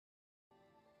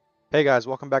Hey guys,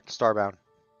 welcome back to Starbound.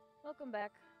 Welcome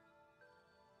back.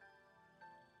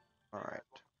 Alright.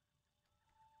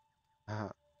 Uh,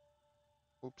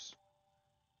 oops.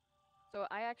 So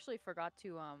I actually forgot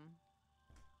to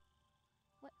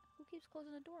what? Who keeps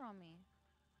closing the door on me?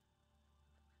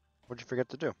 What'd you forget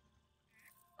to do?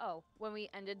 Oh, when we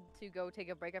ended to go take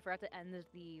a break, I forgot to end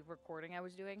the recording I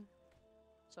was doing.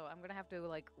 So I'm gonna have to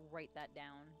like write that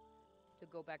down to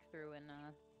go back through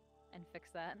and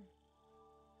fix that.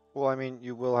 Well, I mean,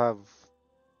 you will have,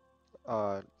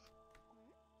 uh,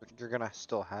 you're gonna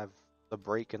still have the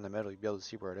break in the middle. You'll be able to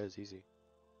see where it is easy.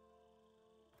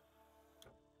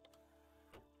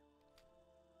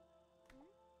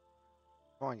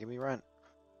 Come on, give me rent.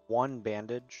 One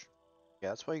bandage. Yeah,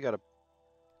 that's why you got a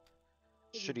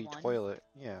Give you shitty one. toilet.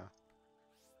 Yeah.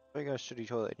 That's why you got a shitty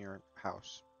toilet in your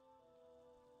house.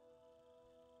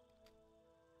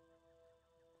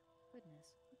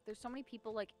 Goodness, there's so many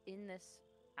people like in this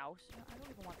house. I don't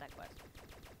even want that quest.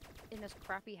 In this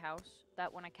crappy house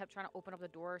that when I kept trying to open up the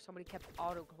door, somebody kept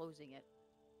auto closing it.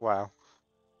 Wow.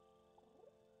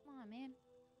 Come on, man.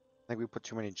 I think we put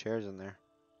too many chairs in there.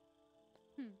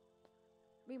 Hmm.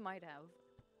 We might have.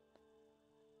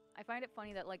 I find it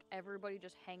funny that like everybody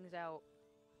just hangs out.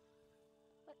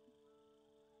 What?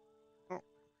 Oh,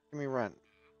 give me rent.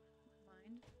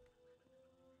 Mind?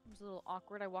 It was a little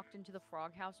awkward. I walked into the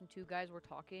frog house and two guys were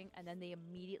talking, and then they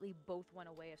immediately both went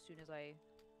away as soon as I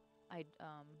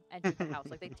entered the house.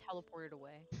 Like they teleported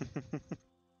away.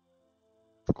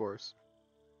 Of course.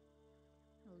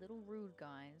 A little rude,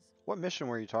 guys. What mission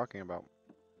were you talking about?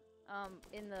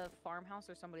 In the farmhouse,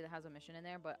 there's somebody that has a mission in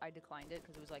there, but I declined it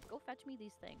because it was like, go fetch me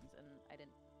these things, and I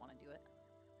didn't want to do it.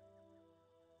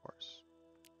 Of course.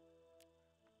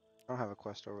 I don't have a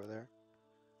quest over there.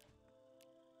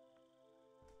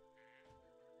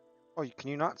 Oh, can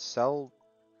you not sell?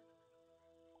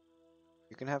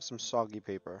 You can have some soggy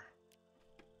paper.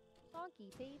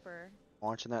 Soggy paper.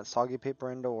 Launching that soggy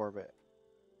paper into orbit.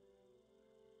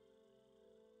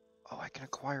 Oh, I can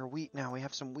acquire wheat now. We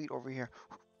have some wheat over here.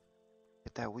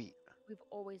 Get that wheat. We've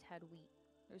always had wheat.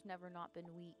 There's never not been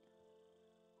wheat.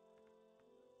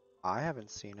 I haven't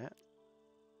seen it.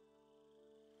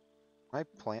 Can I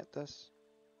plant this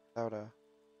without a...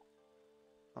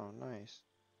 Oh, nice.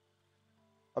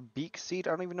 A beak seed?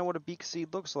 I don't even know what a beak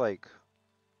seed looks like.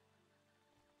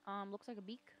 Looks like a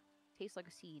beak. Tastes like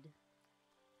a seed.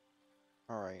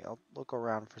 Alright, I'll look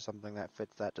around for something that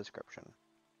fits that description.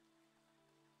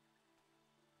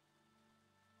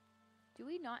 Do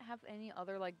we not have any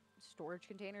other like storage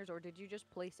containers, or did you just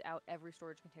place out every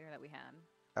storage container that we had?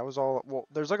 That was all... Well,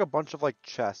 there's like a bunch of like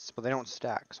chests, but they don't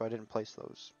stack, so I didn't place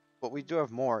those. But we do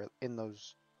have more in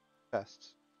those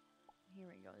chests. Here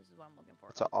we go. This is what I'm looking for.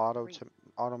 It's an Oh, great.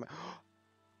 auto...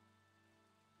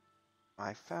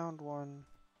 I found one.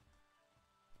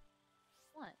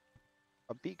 What?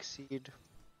 A beak seed.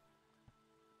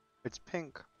 It's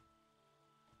pink.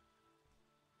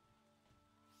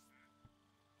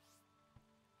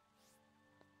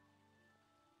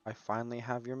 I finally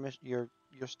have your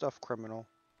stuff, criminal.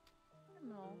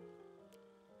 Criminal.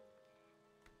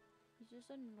 He's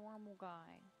just a normal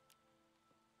guy.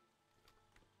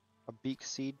 A beak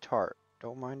seed tart.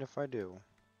 Don't mind if I do.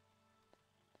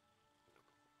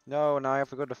 No, now I have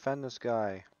to go defend this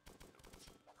guy.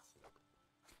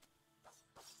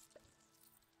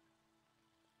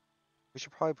 We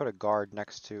should probably put a guard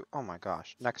next to, oh my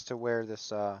gosh, next to where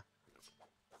this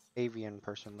avian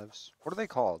person lives. What are they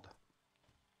called?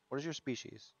 What is your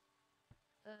species?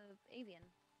 Avian.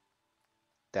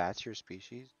 That's your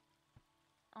species?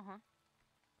 Uh-huh.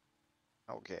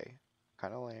 Okay.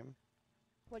 Kind of lame.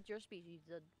 What's your species?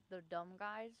 The dumb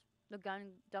guys?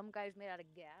 Dumb guys made out of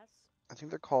gas? I think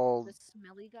they're called The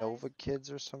smelly guys? Nova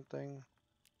Kids or something.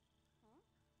 Huh?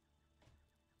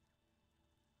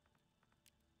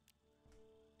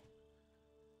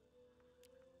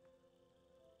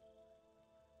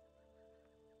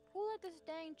 Who let this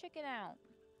dang chicken out?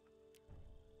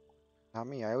 Not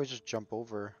me, I always just jump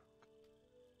over.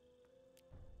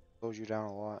 Slows you down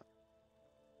a lot.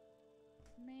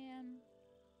 Man.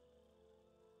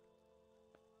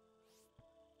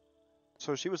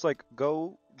 So she was like,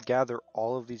 go gather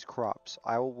all of these crops.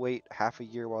 I will wait half a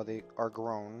year while they are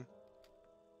grown,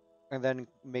 and then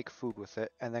make food with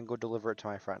it, and then go deliver it to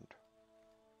my friend.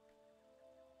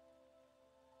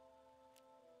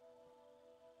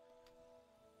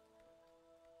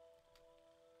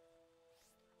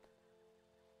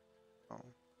 Oh.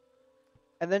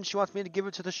 And then she wants me to give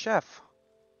it to the chef.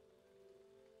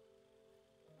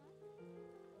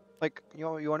 Like, you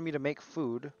know, you wanted me to make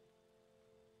food.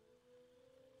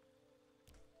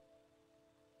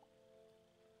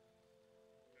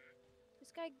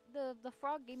 This guy, the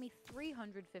frog gave me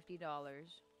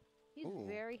 $350. He's Ooh.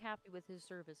 very happy with his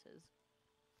services.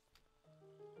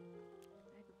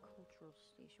 Agricultural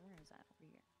station. Where is that? Over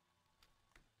here.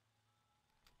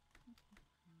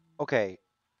 Okay.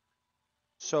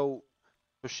 So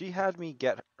she had me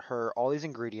get her all these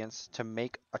ingredients to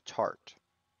make a tart.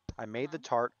 I made the Uh-huh.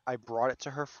 tart. I brought it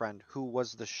to her friend, who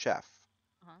was the chef.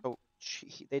 Uh-huh. So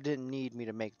they didn't need me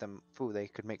to make them food. They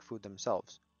could make food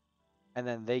themselves. And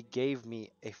then they gave me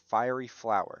a fiery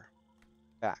flower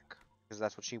back because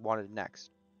that's what she wanted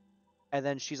next. And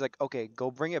then she's like, "Okay,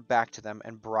 go bring it back to them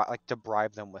and to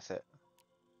bribe them with it."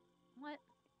 What?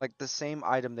 Like the same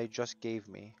item they just gave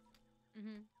me.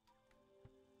 Mm-hmm.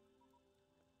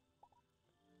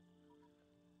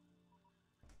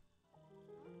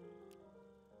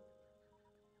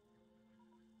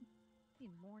 Need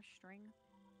more string.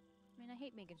 I mean, I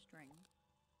hate making string.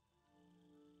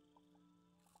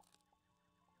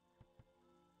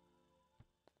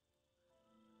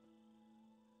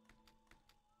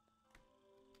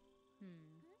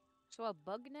 Hmm. So a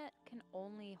bug net can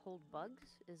only hold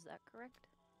bugs? Is that correct?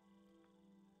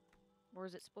 Or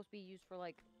is it supposed to be used for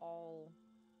like all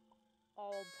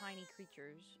tiny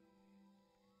creatures?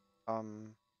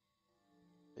 Um,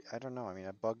 I don't know. I mean,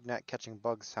 a bug net catching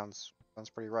bugs sounds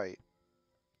pretty right.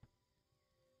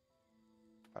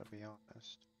 Gotta be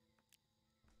honest.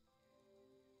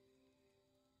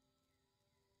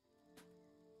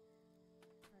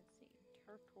 Let's see.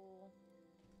 Turtle.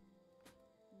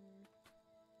 Mm.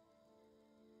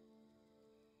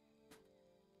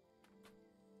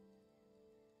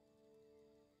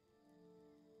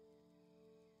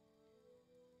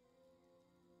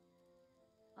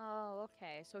 Oh,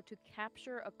 okay. So to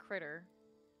capture a critter,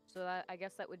 so that I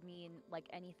guess that would mean like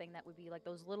anything that would be like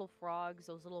those little frogs,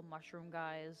 those little mushroom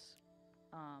guys,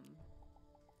 um,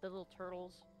 the little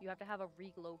turtles. You have to have a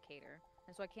relocator,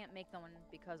 and so I can't make them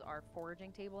because our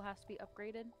foraging table has to be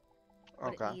upgraded.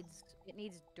 But Okay. it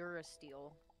needs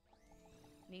Durasteel.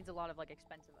 It needs a lot of like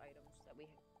expensive items that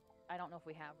I don't know if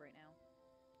we have right now.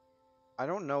 I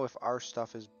don't know if our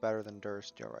stuff is better than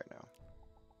Durasteel right now.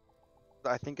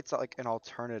 I think it's like an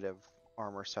alternative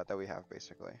armor set that we have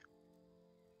basically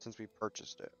since we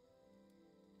purchased it.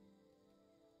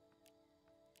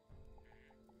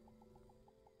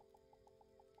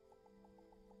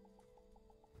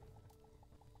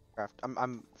 Craft.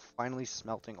 I'm finally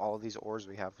smelting all of these ores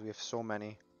we have. We have so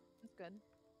many. That's good.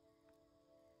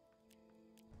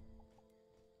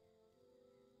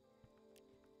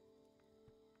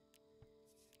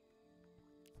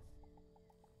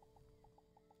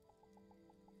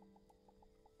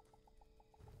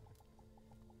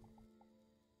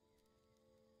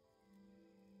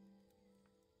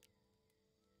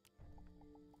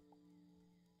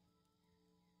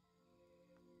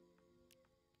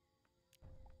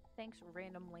 Thanks,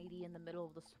 random lady in the middle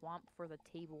of the swamp, for the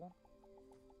table.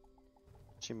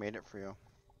 She made it for you.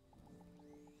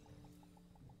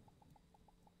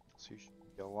 So you should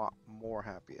be a lot more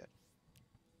happy at.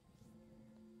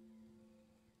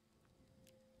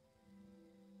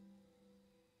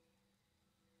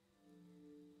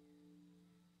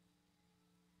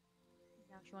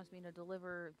 Now she wants me to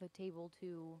deliver the table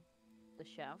to the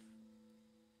chef.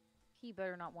 He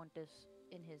better not want this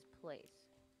in his place.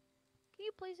 Can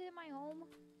you place it in my home?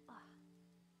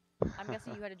 I'm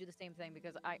guessing you had to do the same thing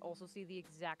because I also see the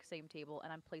exact same table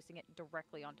and I'm placing it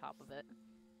directly on top of it.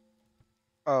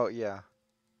 Oh yeah.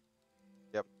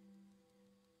 Yep.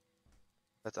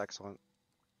 That's excellent.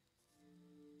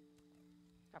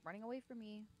 Stop running away from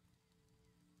me.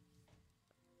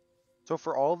 So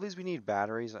for all of these we need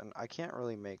batteries and I can't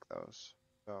really make those.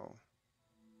 So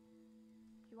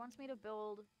She wants me to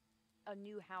build a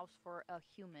new house for a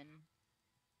human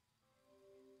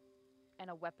and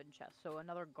a weapon chest, so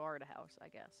another guard house, I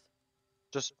guess.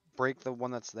 just break the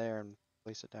one that's there and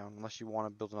place it down unless you want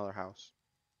to build another house.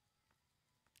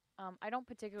 I don't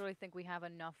particularly think we have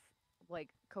enough like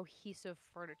cohesive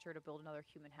furniture to build another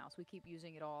human house. We keep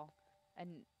using it all, and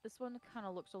this one kind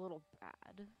of looks a little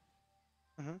bad.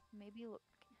 Hmm. Maybe look.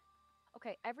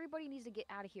 Okay, everybody needs to get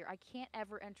out of here. I can't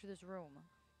ever enter this room.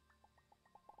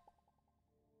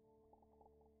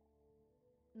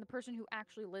 And the person who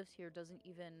actually lives here isn't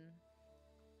even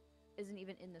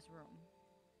in this room.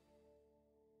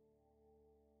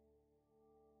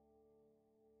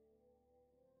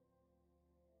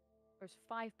 There's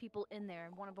 5 people in there,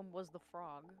 and one of them was the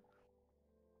frog.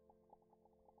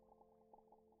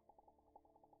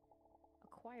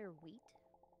 Acquire wheat?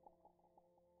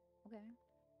 Okay,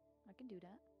 I can do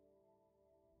that.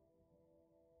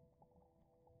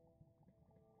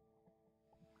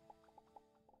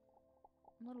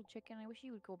 I'm little chicken, I wish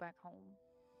you would go back home.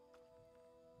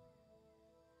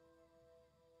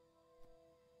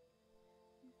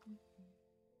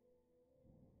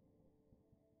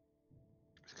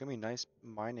 It's gonna be nice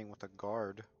mining with a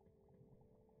guard.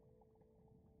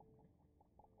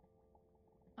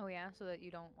 Oh yeah, so that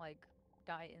you don't like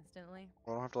die instantly.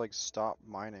 I don't have to like stop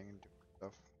mining and do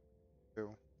stuff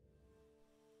too.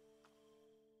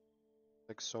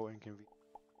 Like so inconvenient.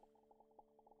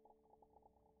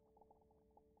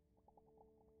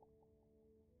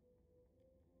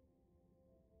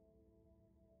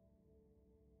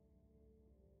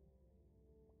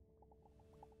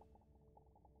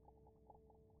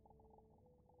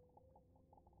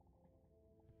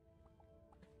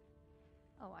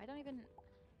 Oh, I don't even,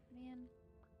 man.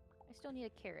 I still need a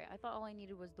carrot. I thought all I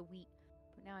needed was the wheat,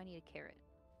 but now I need a carrot.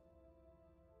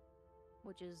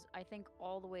 Which is, I think,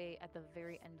 all the way at the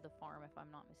very end of the farm, if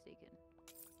I'm not mistaken.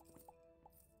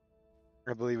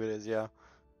 I believe it is, yeah.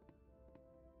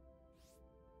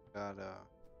 Got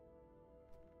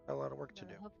a lot of work to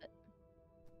do. Gotta hoof it.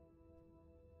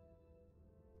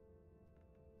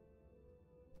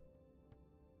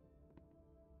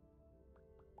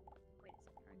 Wait a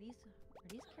second. Are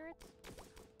these carrots?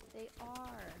 They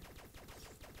are.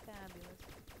 Fabulous.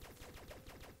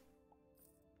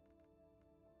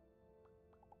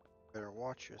 Better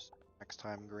watch this next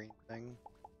time green thing.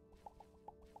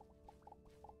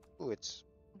 Ooh, it's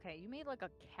Okay, you made like a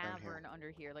down here. cavern under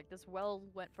here. Like this well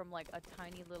went from like a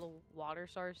tiny little water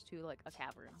source to like a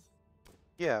cavern.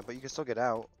 Yeah, but you can still get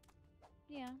out.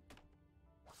 Yeah.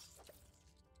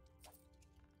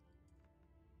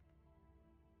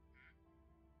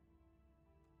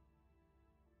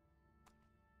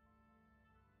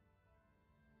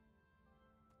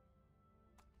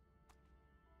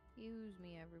 Excuse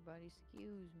me, everybody.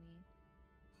 Excuse me.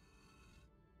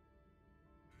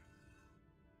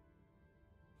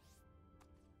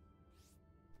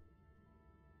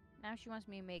 Now she wants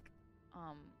me to make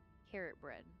carrot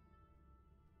bread.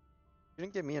 You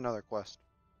didn't give me another quest.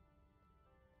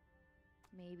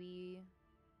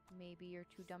 Maybe you're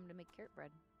too dumb to make carrot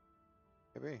bread.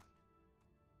 Maybe.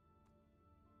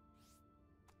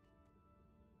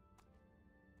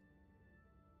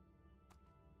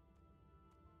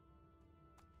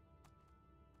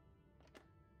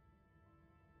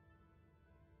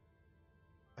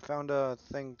 I found a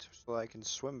thing so I can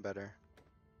swim better.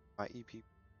 My EP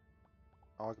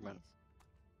augment. Nice.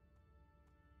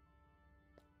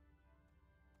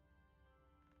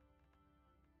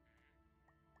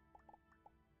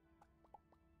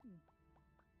 Hmm.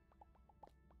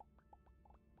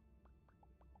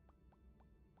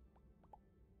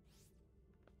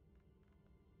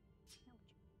 Ouch.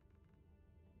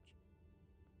 Ouch.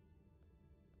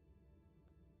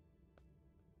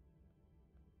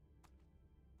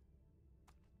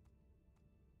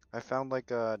 I found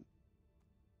like a,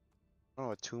 I don't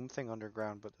know, a tomb thing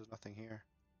underground, but there's nothing here.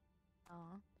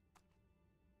 Aw.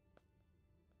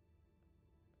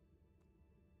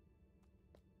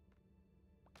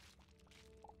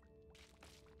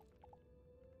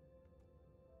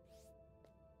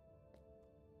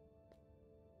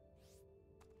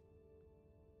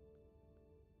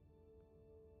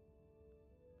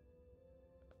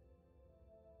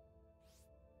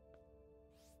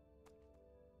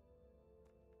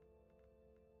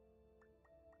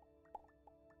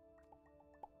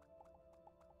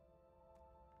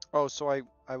 Oh, so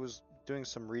I was doing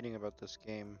some reading about this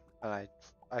game, and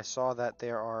I saw that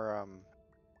there are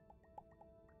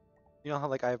you know how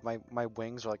like I have my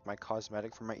wings are like my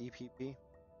cosmetic for my EPP.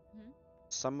 Hmm?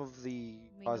 Some of the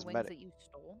You mean the wings cosmetic, that you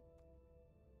stole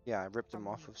yeah, I ripped them from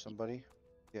off your of people? somebody.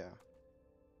 Yeah,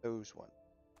 those ones.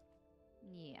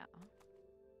 Yeah.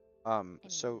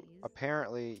 So Anyways.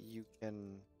 apparently you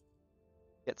can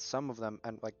get some of them,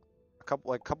 and like a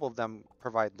couple of them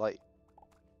provide light.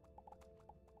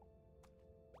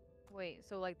 Wait,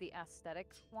 so like the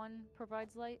aesthetic one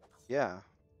provides light? Yeah,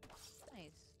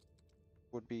 Nice.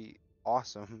 would be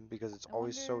awesome because it's I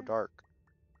always so wonder dark.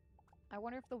 I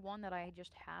wonder if the one that I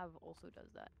just have also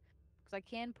does that. Because I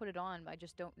can put it on, but I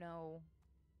just don't know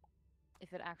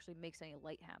if it actually makes any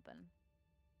light happen.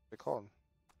 They're called.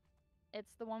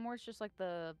 It's the one where it's just like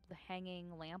the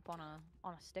hanging lamp on a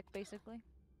stick, basically.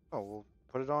 Oh, we'll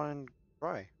put it on and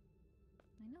try.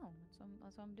 I know.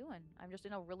 That's what I'm doing. I'm just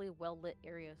in a really well lit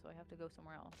area, so I have to go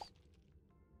somewhere else.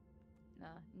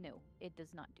 No, it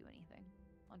does not do anything,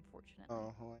 unfortunately.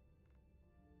 Oh, well,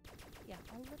 Yeah,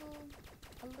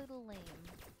 a little lame.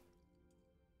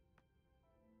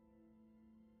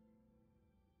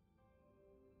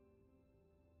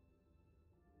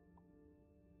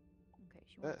 Okay,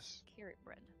 she wants this. carrot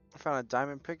bread. I found a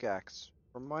diamond pickaxe.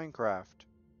 From Minecraft.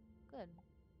 Good.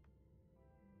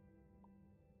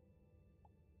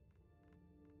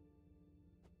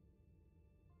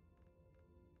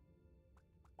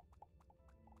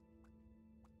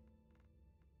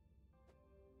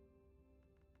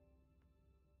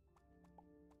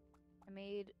 I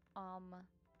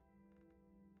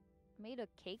made a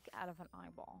cake out of an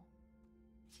eyeball.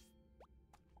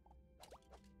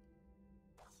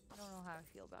 I don't know how I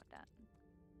feel about that.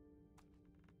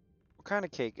 What kind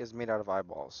of cake is made out of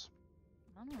eyeballs?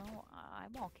 I don't know,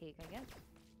 eyeball cake, I guess.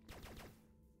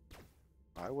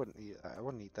 I wouldn't eat. I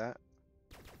wouldn't eat that.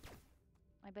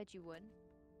 I bet you would.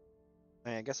 I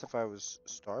mean, I guess if I was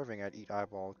starving, I'd eat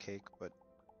eyeball cake, but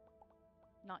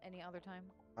Not any other time.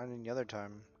 not any other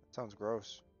time. That sounds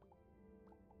gross.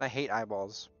 I hate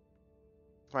eyeballs.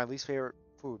 It's my least favorite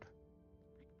food.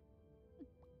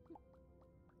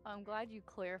 I'm glad you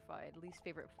clarified least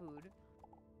favorite food.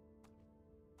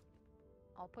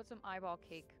 I'll put some eyeball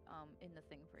cake in the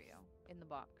thing for you, in the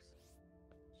box,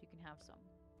 so you can have some.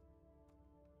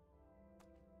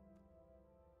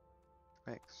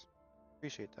 Thanks.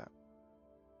 Appreciate that.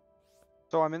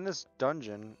 So I'm in this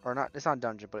dungeon, or not, it's not a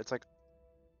dungeon, but it's like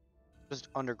just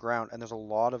underground, and there's a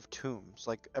lot of tombs.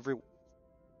 Like every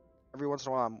once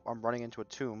in a while I'm running into a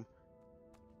tomb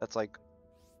that's like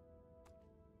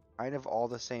kind of all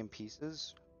the same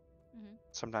pieces, Mm-hmm.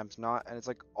 sometimes not, and it's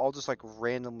like all just like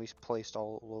randomly placed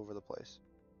all over the place.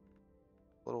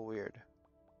 A little weird.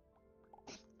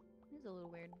 It is a little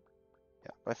weird.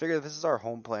 Yeah, but I figure this is our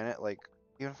home planet, like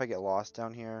even if I get lost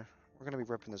down here, we're gonna be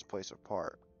ripping this place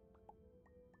apart.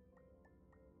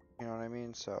 You know what I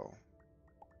mean? So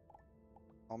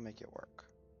I'll make it work.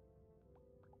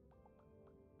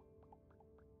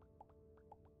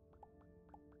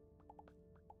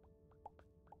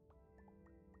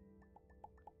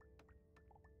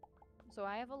 So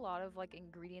I have a lot of like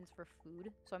ingredients for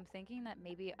food, so I'm thinking that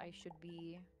maybe I should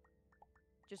be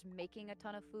just making a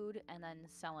ton of food and then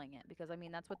selling it, because I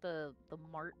mean that's what the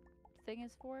mart thing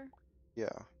is for. Yeah.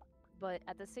 But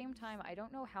at the same time, I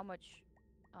don't know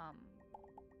um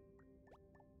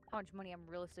how much money I'm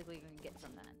realistically going to get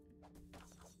from that.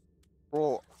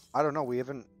 Well, I don't know. We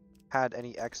haven't had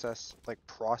any excess like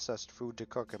processed food to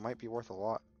cook. It might be worth a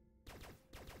lot.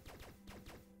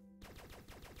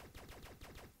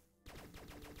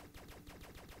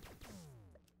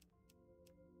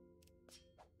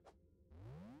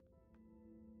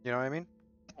 You know what I mean?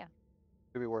 Yeah.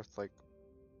 Could be worth like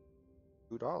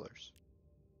 $2.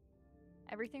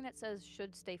 Everything that says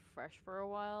should stay fresh for a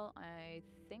while, I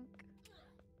think.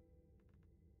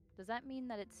 Does that mean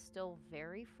that it's still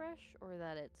very fresh or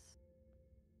that it's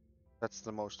That's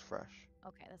the most fresh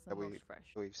okay, that's the that most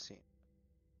fresh. we've seen.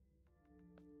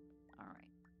 All right.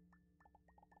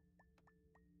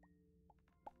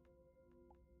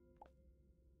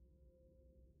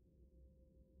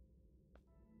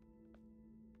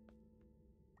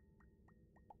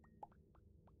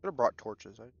 Could have brought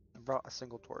torches. I brought a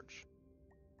single torch.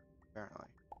 Apparently.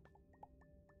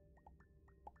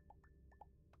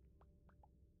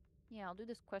 Yeah, I'll do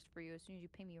this quest for you as soon as you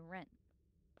pay me rent.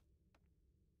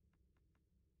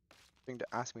 Thing to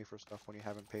ask me for stuff when you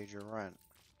haven't paid your rent.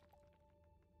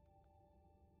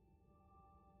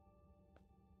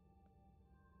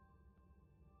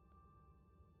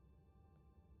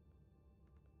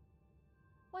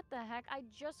 What the heck? I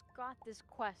just got this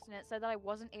quest and it said that I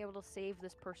wasn't able to save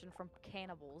this person from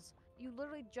cannibals. You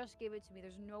literally just gave it to me.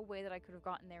 There's no way that I could have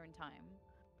gotten there in time.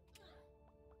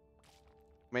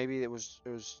 Maybe it was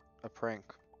a prank.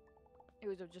 It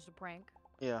was just a prank.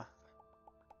 Yeah.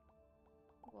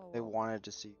 Whoa, They whoa. wanted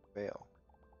to see you fail.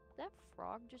 Did that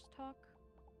frog just talk?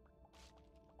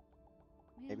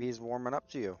 Man. Maybe he's warming up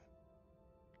to you.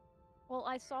 Well,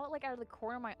 I saw it like out of the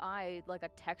corner of my eye, like a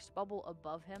text bubble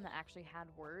above him that actually had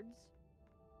words.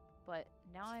 But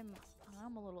now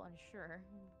I'm a little unsure.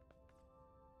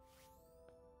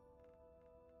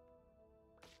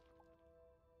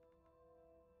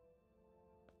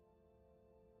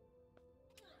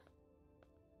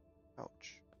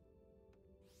 Ouch.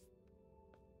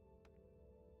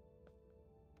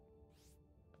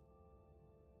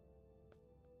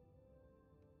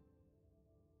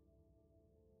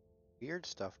 Weird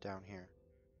stuff down here.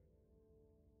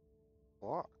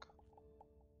 Block.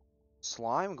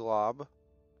 Slime glob.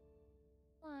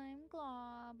 Slime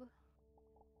glob.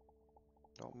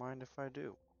 Don't mind if I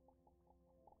do.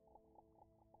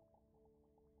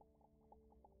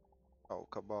 Oh,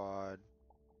 come on.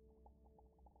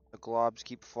 The globs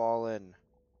keep falling.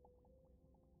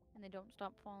 And they don't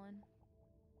stop falling.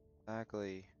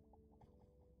 Exactly.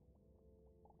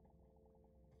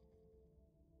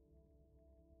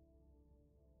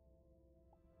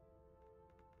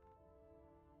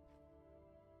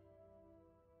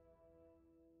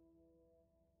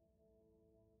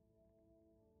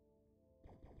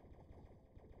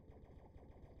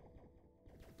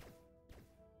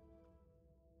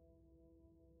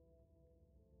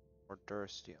 Or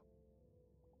durasteel.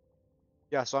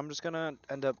 Yeah, so I'm just gonna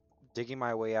end up digging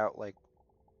my way out like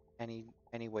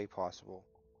any way possible.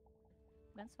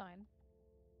 That's fine.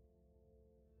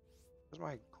 Where's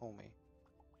my homie?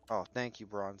 Oh, thank you,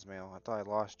 bronze mail. I thought I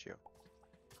lost you.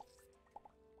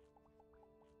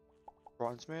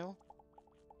 Bronze mail?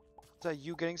 Is that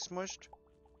you getting smushed?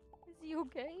 Is he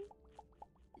okay?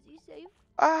 Is he safe?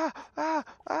 Ah! Ah!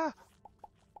 Ah!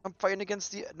 I'm fighting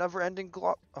against the never-ending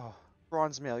glob. Oh,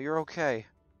 bronze mail, you're okay.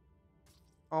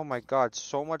 Oh my god,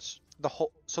 so much. The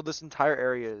whole. So this entire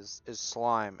area is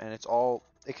slime, and it's all.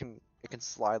 It can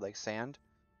slide like sand.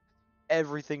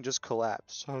 Everything just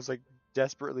collapsed. So I was like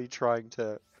desperately trying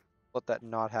to let that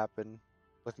not happen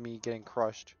with me getting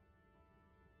crushed.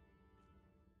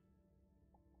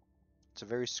 It's a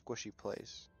very squishy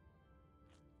place.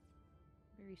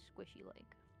 Very squishy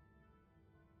like.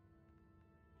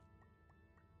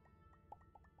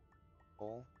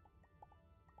 Coal.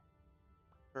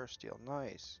 First steel,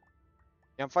 nice.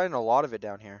 Yeah, I'm finding a lot of it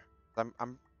down here.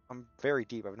 I'm very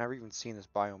deep. I've never even seen this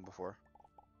biome before.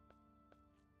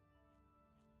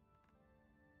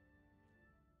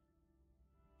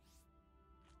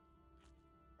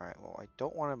 Alright, well, I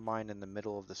don't want to mine in the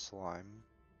middle of the slime.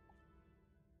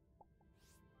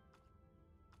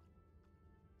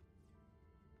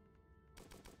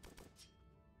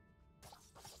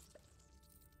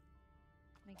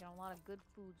 Making a lot of good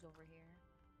foods over here.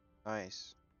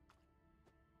 Nice.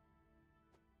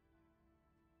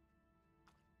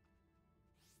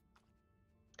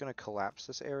 Gonna collapse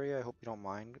this area. I hope you don't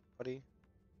mind, buddy.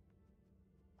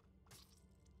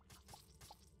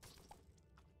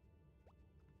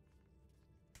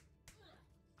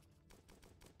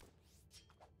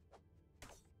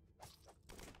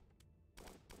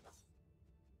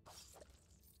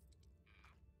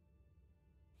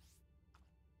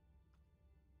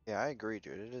 Yeah, I agree,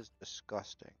 dude. It is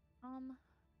disgusting.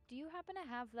 Do you happen to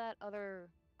have that other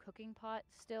cooking pot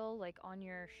still, like, on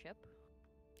your ship?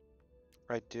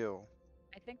 I do.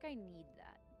 I think I need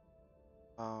that.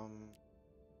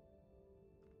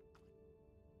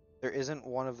 There isn't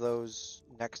one of those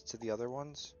next to the other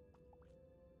ones?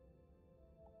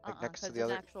 Like next to Because the an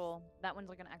other. actual, that one's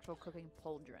like an actual cooking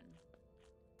pauldron.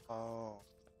 Oh.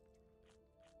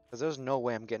 Because there's no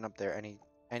way I'm getting up there anything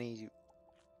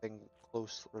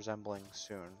close resembling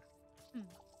soon. Hmm.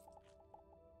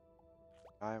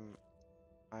 I'm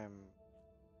I'm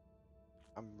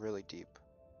I'm really deep.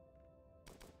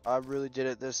 I really did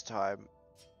it this time.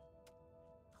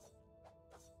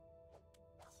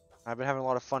 I've been having a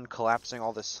lot of fun collapsing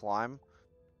all this slime,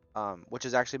 which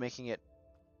is actually making it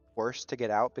worse to get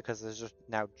out because there's just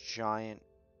now giant,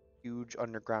 huge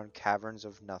underground caverns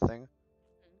of nothing.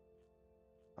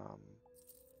 Um,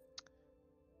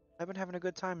 I've been having a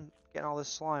good time getting all this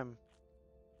slime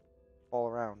all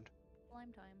around.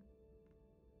 Slime time.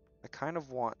 I kind of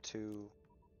want to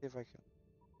see if I can.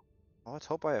 Oh, let's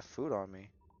hope I have food on me.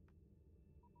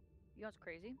 You know what's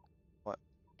crazy? What?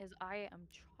 Is I am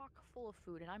chock full of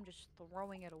food and I'm just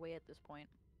throwing it away at this point.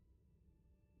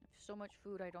 I have so much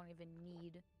food I don't even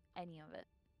need any of it.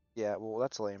 Yeah, well,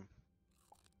 that's lame.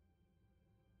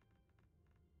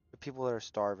 The people that are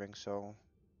starving, so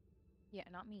Yeah,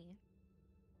 not me.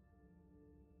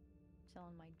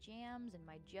 Selling my jams and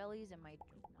my jellies and my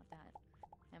not that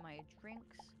and my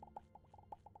drinks,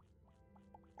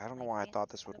 I don't know my why I fancy thought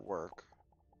this would stuff. work.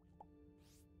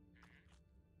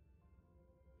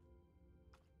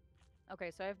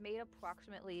 Okay, so I've made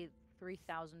approximately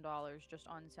 $3,000 just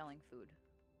on selling food.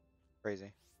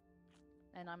 Crazy.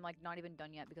 And I'm like not even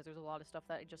done yet because there's a lot of stuff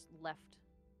that I just left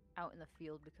out in the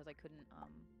field because I couldn't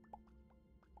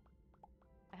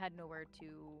I had nowhere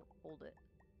to hold it.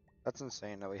 That's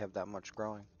insane that we have that much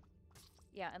growing.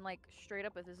 Yeah, and like straight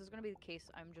up if this is going to be the case,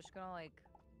 I'm just going to like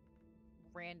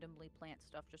randomly plant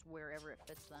stuff just wherever it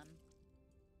fits then.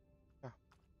 Yeah.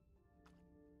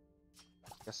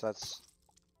 Guess that's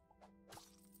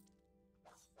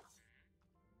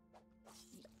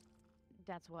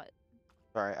That's what.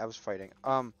 sorry, I was fighting.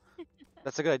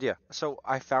 That's a good idea. So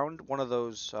I found one of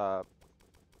those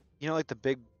you know like the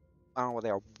big I don't know what they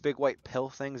are, big white pill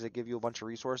things that give you a bunch of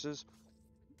resources.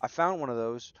 I found one of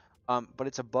those, but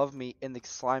it's above me in the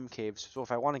slime caves. So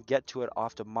if I want to get to it, I'll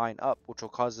have to mine up, which will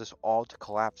cause this all to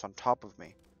collapse on top of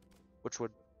me, which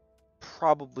would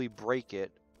probably break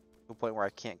it to a point where I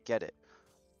can't get it.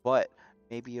 But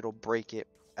maybe it'll break it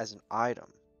as an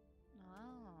item.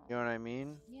 Oh. You know what I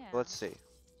mean? Yeah. So let's see.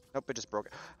 Nope, it just broke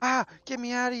it. Ah! Get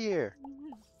me out of here!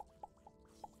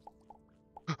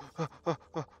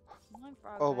 Come on,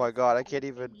 frog Oh guy, my god, follow I your can't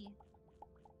even. thingy.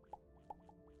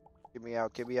 Get me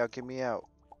out, get me out, get me out.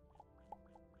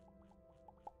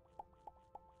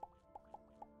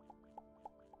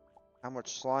 How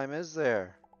much slime is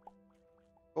there?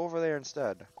 Go over there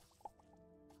instead.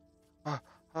 Ah,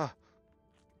 ah.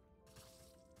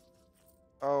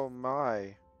 Oh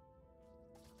my.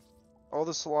 All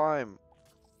the slime.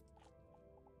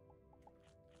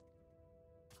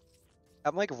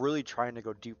 I'm like really trying to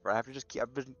go deeper. I have to just keep.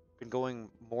 I've been going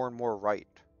more and more right.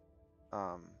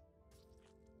 Um,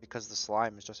 because the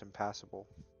slime is just impassable.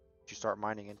 You start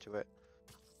mining into it.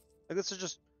 Like this is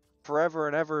just forever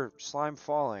and ever slime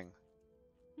falling.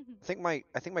 I think my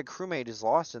crewmate is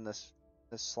lost in this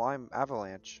slime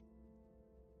avalanche.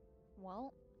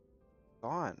 Well,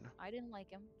 Gone. I didn't like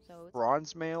him, so it's fine.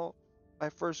 Bronze male, my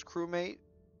first crewmate,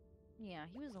 Yeah,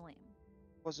 he was lame.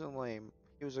 wasn't lame.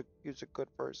 He was a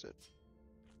good person.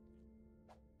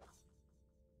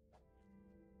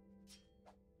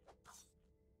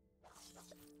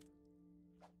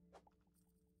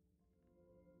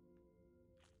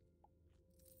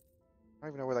 I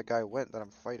don't even know where that guy went that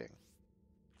I'm fighting.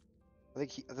 I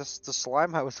think the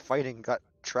slime I was fighting got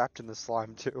trapped in the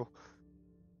slime too.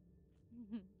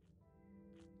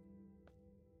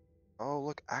 Oh,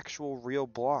 look, actual real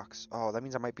blocks. Oh, that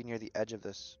means I might be near the edge of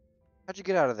this. How'd you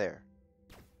get out of there?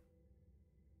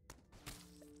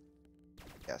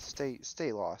 Yeah,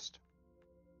 stay lost.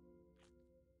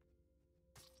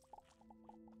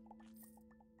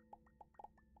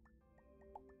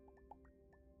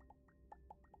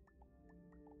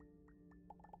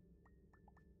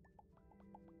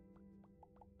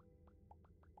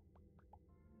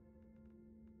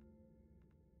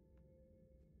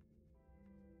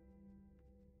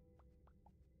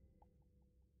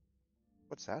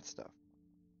 What's that stuff?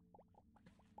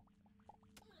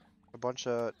 A bunch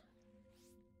of.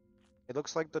 It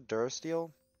looks like the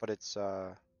Durasteel, but it's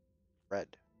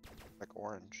red, like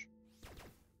orange.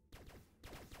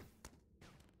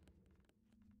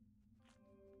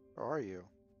 Where are you?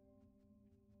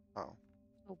 Oh,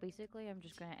 So basically, I'm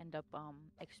just gonna end up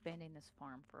expanding this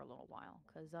farm for a little while,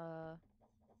 cause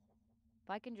if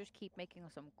I can just keep making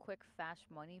some quick, fast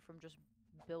money from just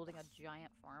building a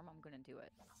giant farm, I'm gonna do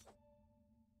it.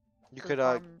 you So the could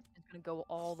farm is gonna go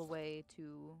all the way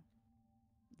to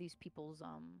these people's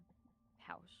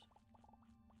house.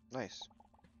 nice.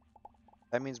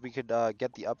 That means we could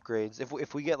get the upgrades.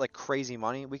 If we get like crazy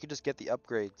money, we could just get the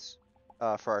upgrades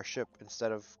for our ship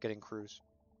instead of getting crews.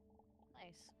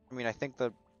 Nice. I mean, I think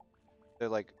they're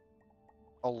like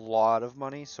a lot of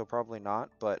money, so probably not,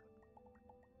 but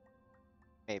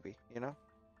maybe, you know?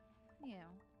 Yeah.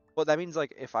 Well, that means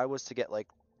like if I was to get like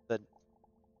the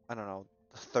I don't know,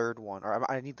 the third one, or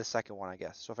I need the second one, I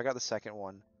guess. So if I got the second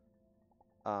one,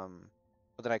 um,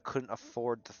 but then I couldn't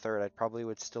afford the third, I probably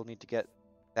would still need to get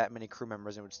that many crew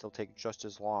members and it would still take just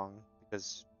as long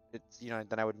because it's,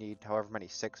 then I would need however many,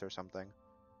 six or something.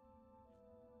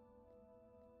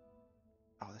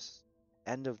 Oh, this is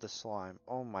end of the slime.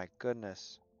 Oh my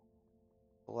goodness.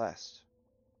 Blessed.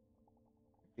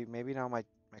 Maybe now my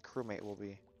crewmate will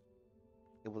be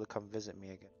able to come visit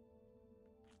me again.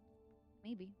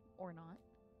 Maybe or not.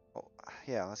 Oh,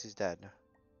 yeah, unless he's dead.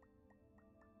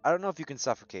 I don't know if you can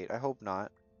suffocate. I hope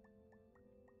not.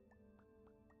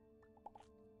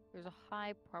 There's a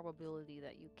high probability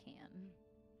that you can.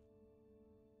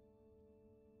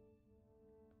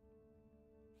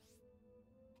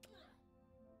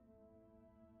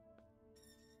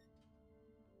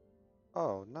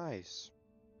 Oh, nice.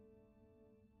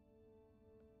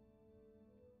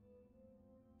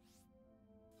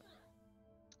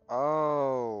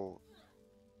 Oh,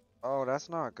 oh, that's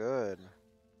not good.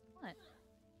 What?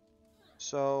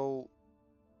 So,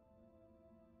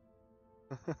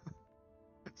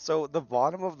 so the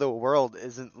bottom of the world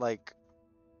isn't like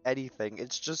anything.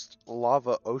 It's just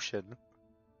lava ocean.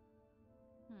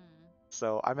 Hmm.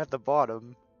 So I'm at the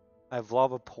bottom. I have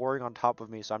lava pouring on top of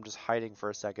me, so I'm just hiding for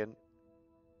a second.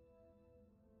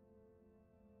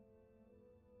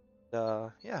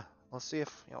 Yeah, let's see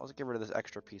if, let's get rid of this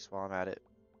extra piece while I'm at it.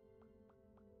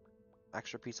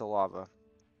 Extra piece of lava.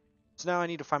 So now I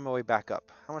need to find my way back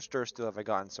up. How much dirt steel have I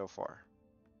gotten so far?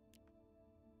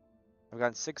 I've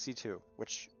gotten 62,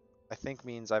 which I think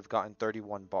means I've gotten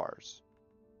 31 bars.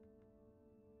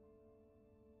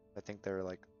 I think they're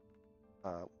like,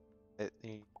 uh, you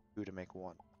need two to make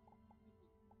one.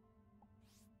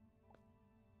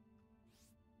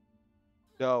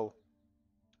 No,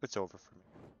 it's over for me.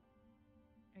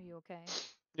 Are you okay?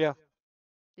 Yeah,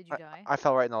 Did you I, die? I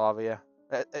fell right in the lava, yeah.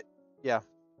 Yeah,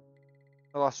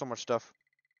 I lost so much stuff.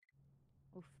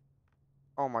 Oof.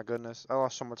 Oh my goodness, I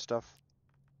lost so much stuff.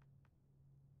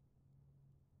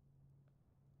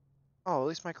 Oh, at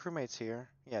least my crewmate's here.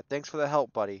 Yeah, thanks for the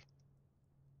help, buddy.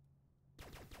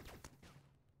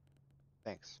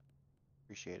 Thanks.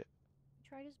 Appreciate it.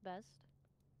 tried his best.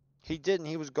 He didn't.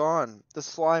 He was gone. The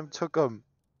slime took him.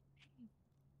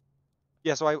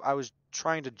 Yeah, so I was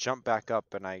trying to jump back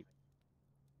up, and I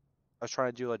was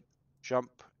trying to do a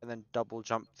jump and then double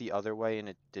jump the other way, and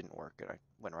it didn't work, and I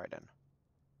went right in.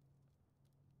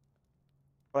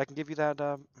 But I can give you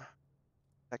that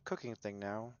cooking thing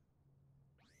now.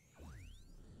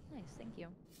 Nice, thank you.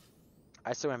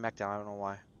 I still went back down. I don't know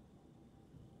why.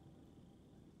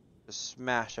 Just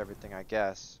smash everything, I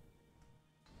guess.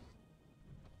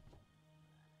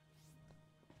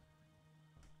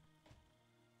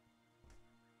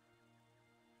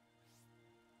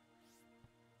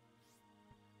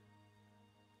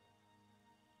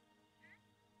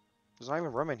 There's not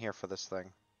even room in here for this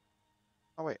thing.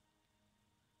 Oh wait.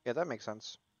 Yeah, that makes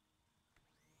sense.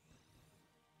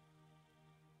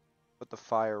 Put the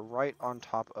fire right on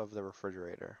top of the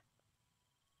refrigerator.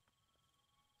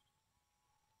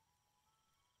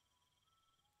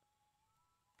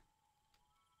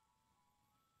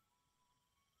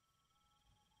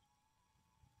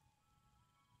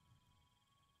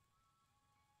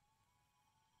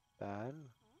 Bad.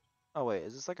 Oh wait,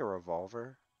 is this like a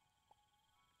revolver?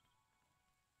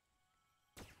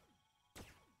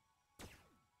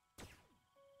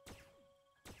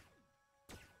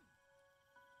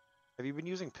 Have you been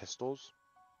using pistols?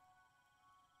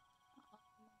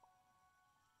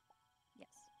 Yes.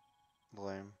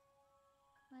 Lame.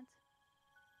 What?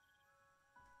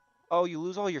 Oh, you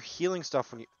lose all your healing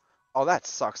stuff when you... Oh, that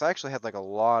sucks. I actually had like a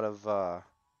lot of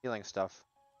healing stuff.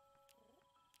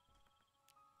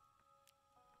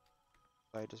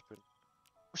 I just been...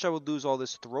 Wish I would lose all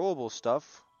this throwable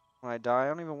stuff when I die. I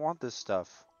don't even want this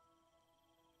stuff.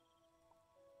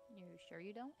 You sure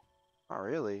you don't? Not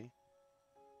really.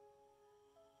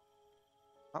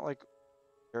 Not like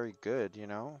very good, you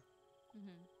know? Mm-hmm.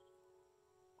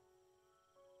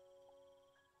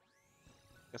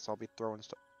 Guess I'll be throwing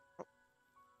stuff. Oh,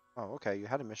 oh, okay. You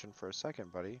had a mission for a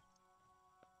second, buddy.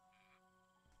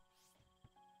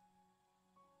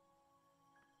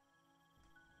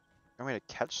 I'm going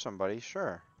to catch somebody,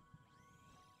 sure.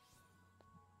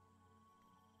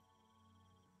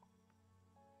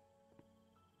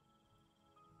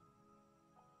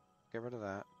 Get rid of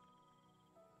that.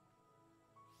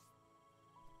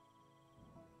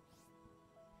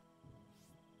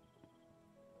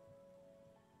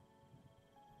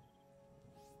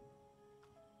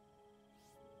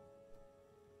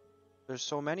 There's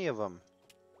so many of them.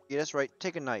 Yeah, that's right.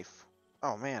 Take a knife.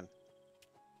 Oh, man.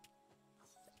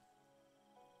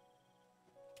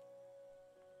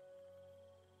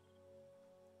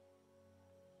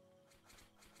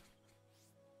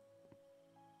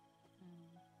 Mm.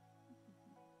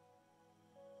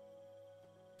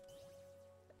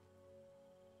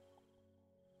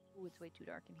 Ooh, it's way too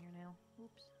dark in here now.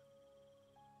 Oops.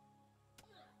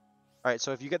 Alright,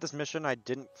 so if you get this mission, I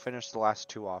didn't finish the last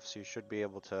two off, so you should be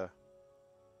able to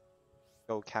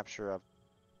go capture a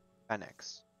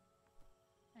Phoenix.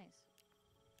 Nice.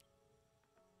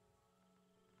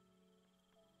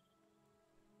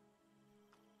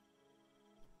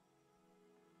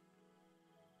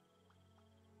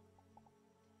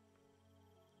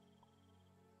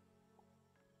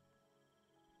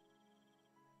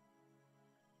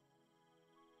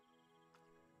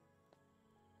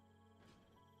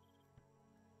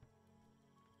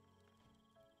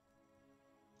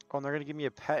 Oh, and they're gonna give me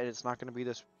a pet, and it's not gonna be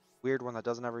this weird one that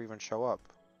doesn't ever even show up.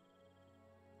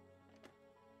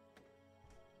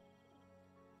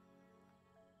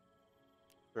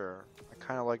 Sure. I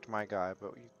kind of liked my guy,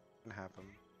 but you can have him.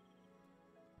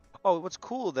 Oh, what's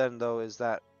cool then, though, is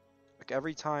that like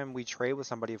every time we trade with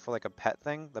somebody for like a pet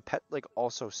thing, the pet like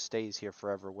also stays here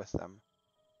forever with them.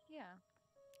 Yeah.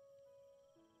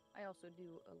 I also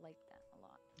do like that a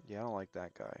lot. Yeah, I don't like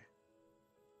that guy.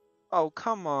 Oh,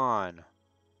 come on.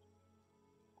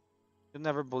 You'll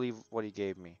never believe what he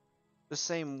gave me. The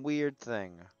same weird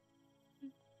thing.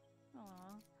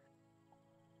 Aw.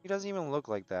 He doesn't even look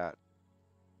like that.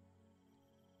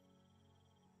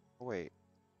 Oh, wait.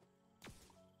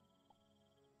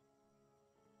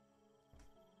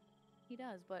 He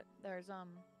does, but there's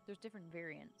different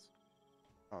variants.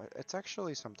 Oh, it's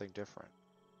actually something different.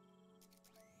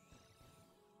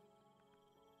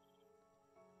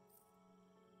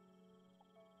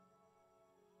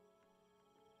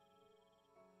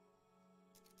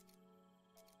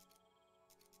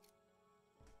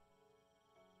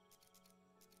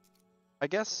 I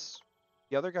guess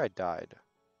the other guy died.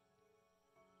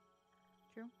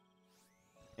 True.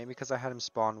 Maybe because I had him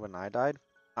spawn when I died.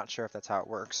 Not sure if that's how it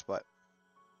works, but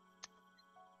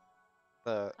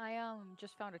the I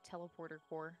just found a teleporter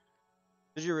core.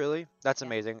 Did you really? That's Yeah.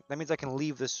 amazing. That means I can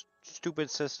leave this stupid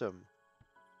system.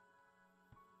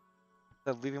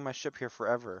 Instead of leaving my ship here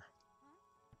forever.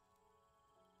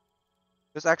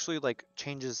 This actually like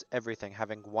changes everything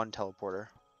having one teleporter.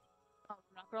 I'm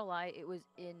not gonna lie, it was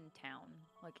in town,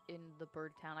 like in the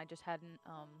bird town. I just hadn't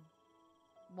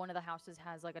one of the houses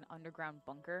has like an underground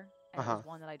bunker, and it Uh-huh. was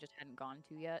one that I just hadn't gone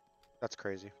to yet That's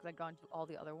crazy. because I'd gone to all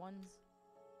the other ones.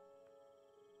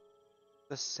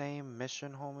 The same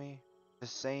mission, homie? The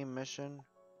same mission?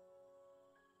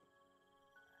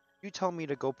 You tell me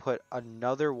to go put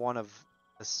another one of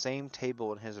the same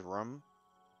table in his room,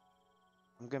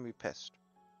 I'm gonna be pissed.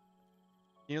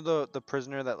 You know the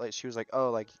prisoner that like she was like,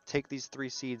 oh, like take these 3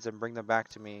 seeds and bring them back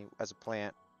to me as a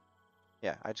plant.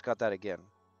 Yeah, I just got that again.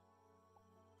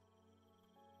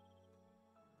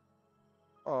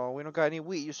 Oh, we don't got any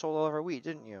wheat. You sold all of our wheat,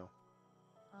 didn't you?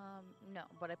 No,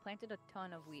 but I planted a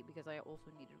ton of wheat because I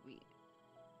also needed wheat.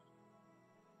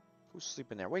 Who's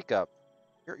sleeping there? Wake up.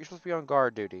 You're supposed to be on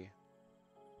guard duty.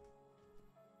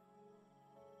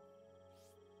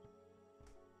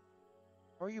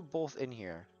 How are you both in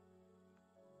here?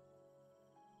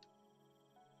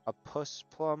 A puss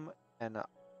plum and a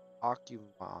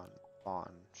ocumon.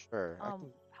 Sure, I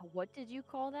can. What did you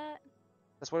call that?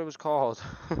 That's what it was called.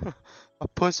 A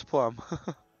puss plum.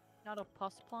 I Not a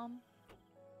pus plum?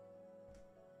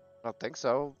 don't think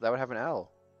so. That would have an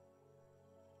L.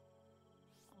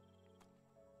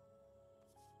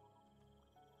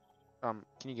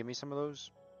 Can you give me some of those?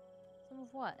 Some of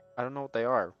what? I don't know what they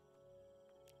are.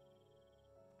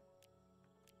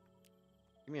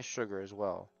 Give me a sugar as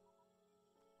well.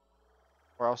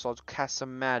 Or else I'll cast some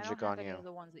I don't magic have on any you. of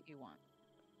the ones that you want.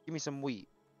 Give me some wheat.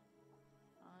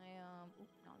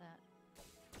 Not that.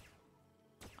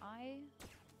 I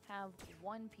have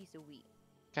one piece of wheat.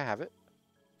 Can I have it?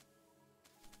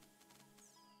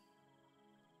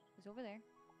 It's over there.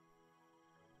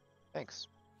 Thanks.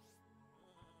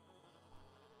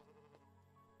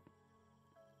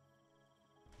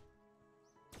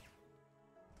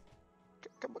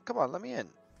 Come on, let me in.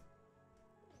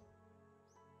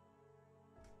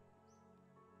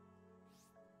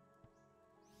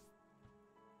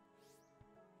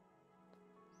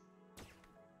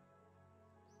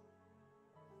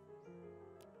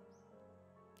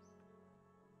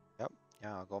 Yep.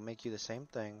 Yeah, I'll go make you the same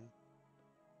thing.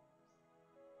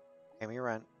 Pay me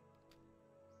rent.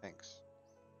 Thanks.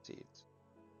 Seeds.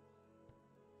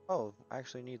 Oh, I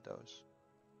actually need those.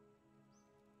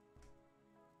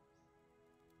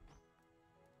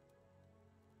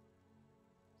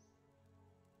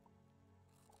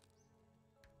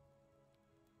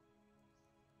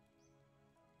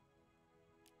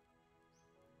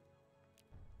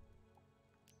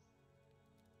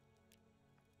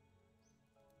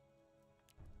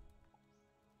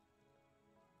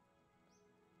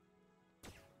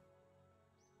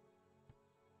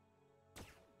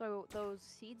 So those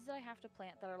seeds that I have to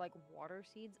plant that are like water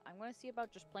seeds, I'm gonna see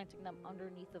about just planting them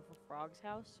underneath of a frog's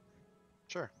house.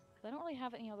 Sure. 'Cause I don't really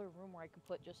have any other room where I can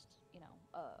put just,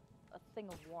 a thing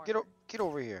of Get water. get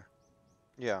over here.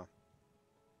 Yeah.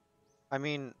 I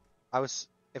mean, I was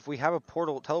if we have a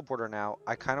portal teleporter now,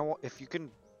 I kind of want if you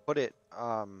can put it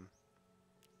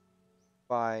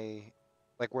by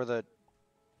like where the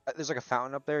there's like a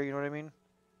fountain up there, you know what I mean?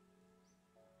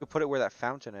 You put it where that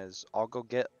fountain is. I'll go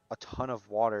get a ton of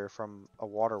water from a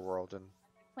water world and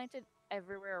I planted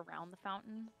everywhere around the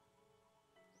fountain,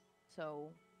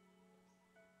 so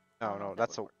I no, don't know no, if that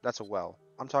would work. that's a well.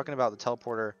 I'm talking about the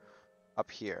teleporter up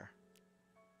here.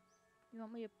 You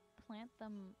want me to plant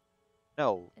them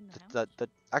No, in the house? the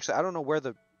actually I don't know where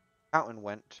the fountain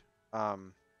went.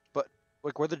 But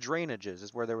like where the drainage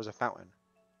is where there was a fountain.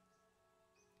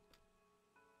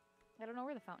 I don't know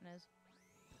where the fountain is.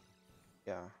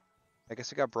 Yeah. I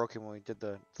guess it got broken when we did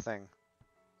the thing.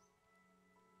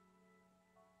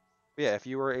 But yeah, if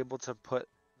you were able to put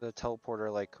the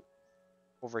teleporter like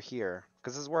over here,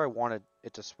 because this is where I wanted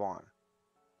it to spawn.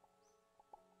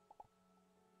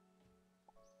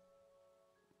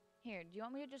 Here, do you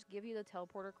want me to just give you the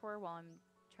teleporter core while I'm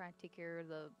trying to take care of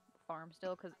the farm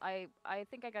still? Because I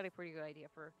think I got a pretty good idea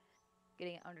for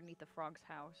getting it underneath the frog's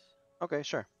house. Okay,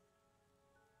 sure.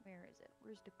 Where is it?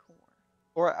 Where's the core?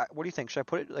 Or what do you think? Should I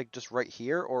put it like just right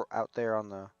here or out there on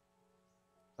the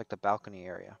like the balcony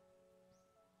area?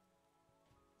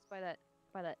 It's by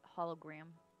that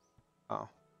hologram. Oh.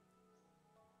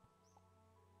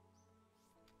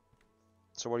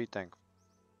 So what do you think?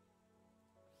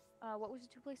 What was the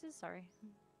two places? Sorry.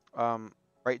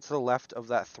 Right to the left of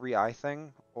that 3-eye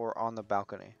thing or on the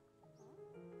balcony?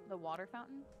 The water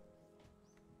fountain?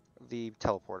 The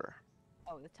teleporter.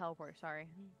 Oh, the teleporter, sorry.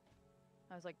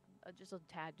 I was like just a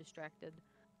tad distracted.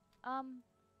 Um,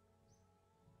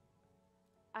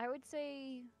 I would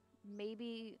say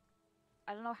maybe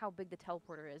I don't know how big the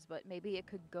teleporter is, but maybe it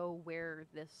could go where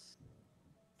this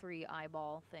three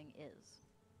eyeball thing is.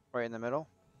 Right in the middle.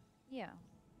 Yeah.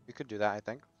 You could do that, I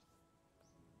think.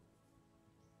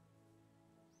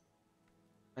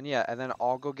 And yeah, and then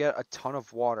I'll go get a ton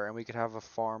of water, and we could have a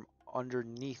farm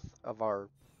underneath of our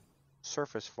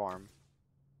surface farm.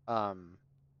 Um,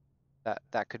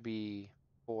 that could be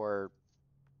for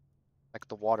like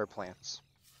the water plants,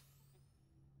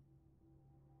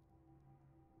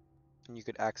 and you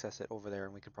could access it over there,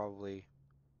 and we could probably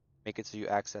make it so you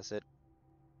access it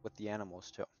with the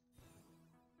animals too.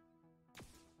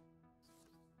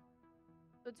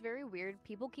 So it's very weird.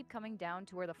 People keep coming down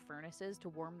to where the furnace is to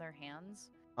warm their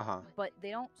hands, Uh-huh. but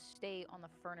they don't stay on the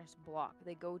furnace block.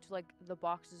 They go to like the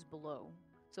boxes below.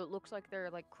 So it looks like they're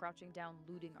like crouching down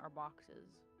looting our boxes.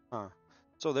 Huh.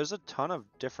 So there's a ton of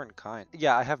different kinds.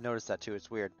 Yeah, I have noticed that too. It's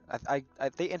weird.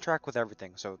 They interact with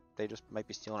everything, so they just might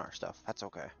be stealing our stuff. That's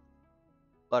okay.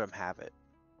 Let them have it.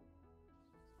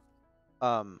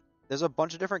 There's a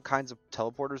bunch of different kinds of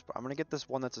teleporters, but I'm gonna get this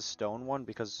one that's a stone one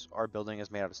because our building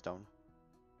is made out of stone.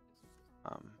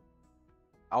 Um,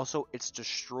 Also, it's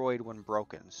destroyed when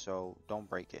broken, so don't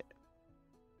break it.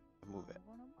 Move it, I'm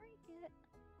gonna break it.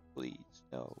 please.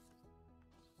 No.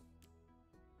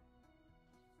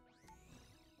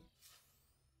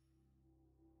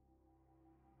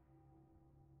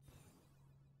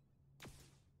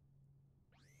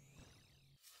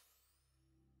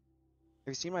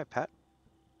 Have you seen my pet?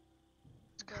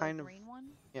 It's The kind of, green one?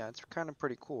 yeah, it's kind of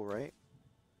pretty cool, right?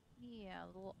 Yeah,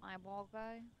 the little eyeball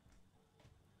guy.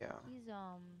 Yeah, He's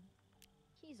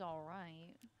he's all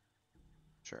right.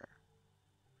 sure.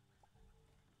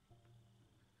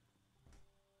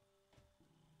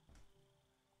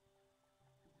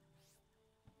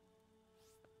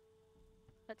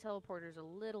 That teleporter's a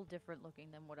little different looking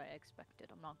than what I expected.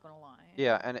 I'm not gonna lie.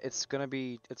 Yeah, and it's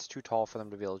too tall for them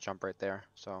to be able to jump right there.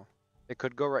 So it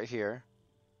could go right here,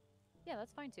 Yeah,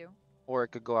 that's fine too. or it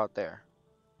could go out there.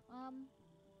 Um,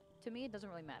 to me, it doesn't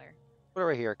really matter. Put it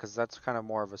right here, because that's kind of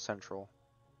more of a central.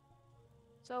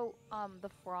 So, the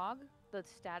frog, the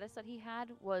status that he had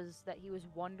was that he was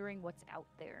wondering what's out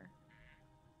there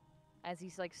as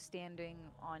he's like standing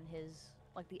on his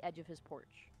like the edge of his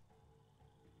porch.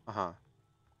 Uh-huh.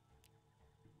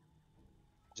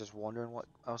 Just wondering what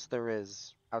else there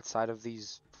is outside of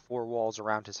these four walls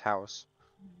around his house.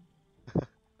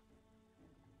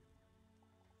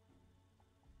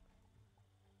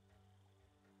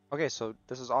 Okay, so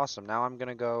this is awesome. Now I'm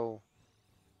gonna go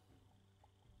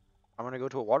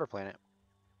to a water planet.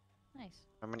 Nice.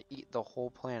 I'm gonna eat the whole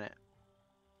planet.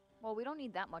 Well, we don't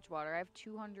need that much water. I have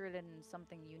 200 and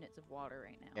something units of water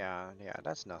right now. Yeah,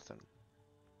 that's nothing.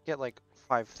 Get like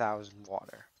 5,000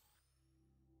 water.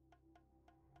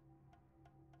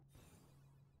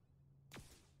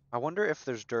 I wonder if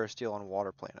there's Durasteel on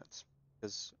water planets.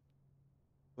 Because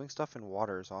doing stuff in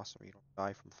water is awesome. You don't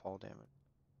die from fall damage.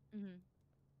 Mm-hmm.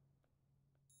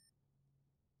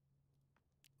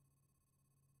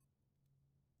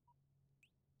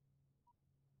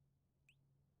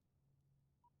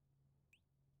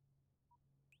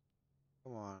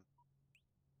 Come on.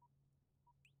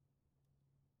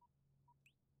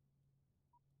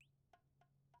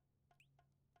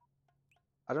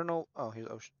 I don't know. Oh, here's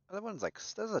ocean. That one's like,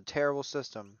 this is a terrible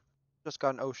system. Just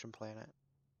got an ocean planet.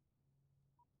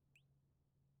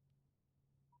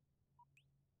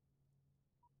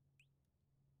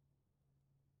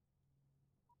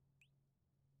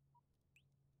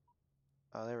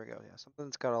 Oh, there we go. Yeah, something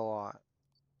that's got a lot.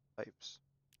 Types.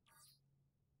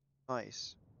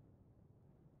 Nice.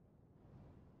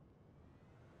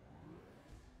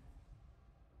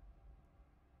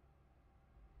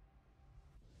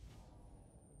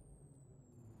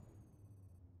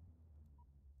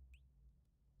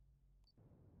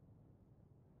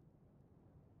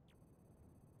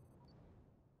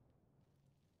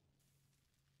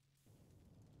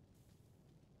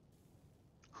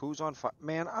 Who's on fire?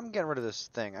 Man, I'm getting rid of this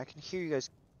thing. I can hear you guys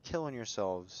killing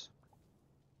yourselves.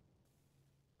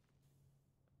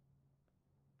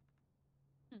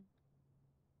 Hmm.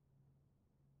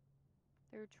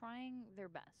 They're trying their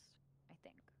best, I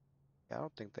think. Yeah, I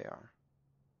don't think they are.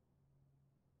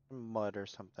 Mud or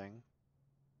something.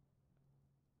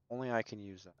 Only I can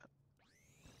use that.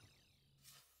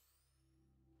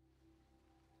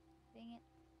 Dang it.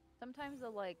 Sometimes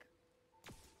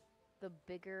the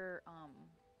bigger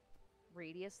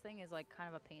radius thing is like kind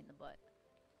of a pain in the butt.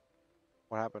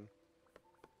 What happened?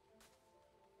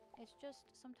 It's just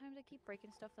sometimes I keep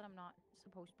breaking stuff that I'm not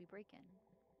supposed to be breaking.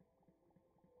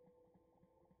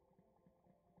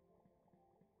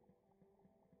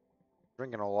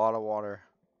 Drinking a lot of water.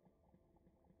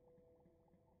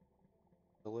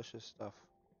 Delicious stuff.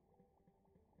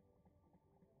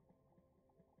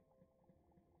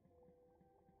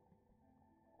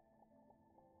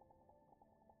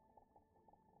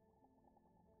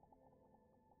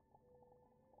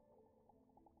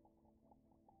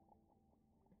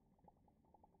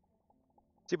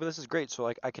 See, but this is great. So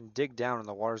like I can dig down and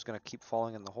the water's gonna keep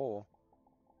falling in the hole.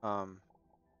 Um,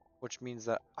 which means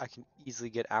that I can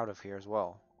easily get out of here as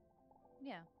well.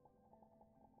 Yeah.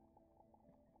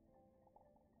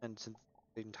 And since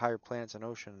the entire planet's an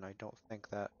ocean, I don't think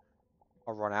that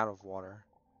I'll run out of water.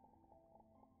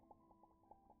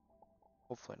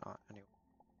 Hopefully not, anyway.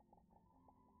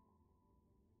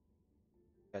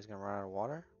 You guys gonna run out of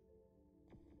water?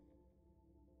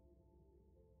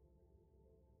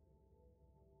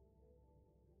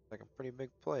 Like a pretty big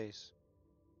place.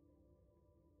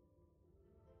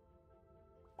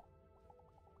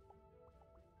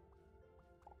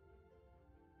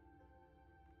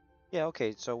 Yeah,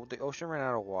 okay, so the ocean ran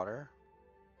out of water.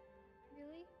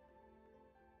 Really?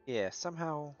 Yeah,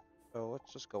 somehow. So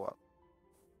let's just go up.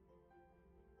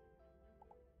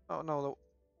 Oh no,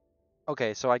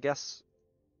 okay, so I guess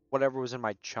whatever was in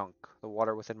my chunk, the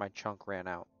water within my chunk ran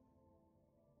out.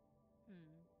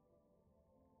 Hmm.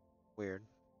 Weird,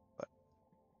 but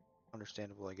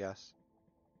understandable, I guess.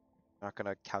 Not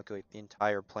gonna calculate the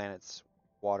entire planet's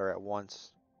water at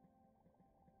once.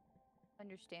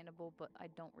 Understandable, but I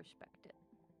don't respect it.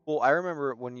 Well, I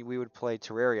remember when we would play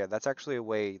Terraria, that's actually a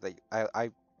way that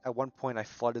I at one point I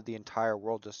flooded the entire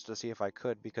world just to see if I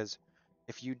could, because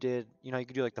if you did, you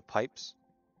could do like the pipes,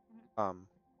 Mhm.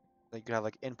 like you could have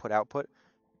like input output.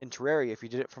 In Terraria, if you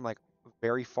did it from like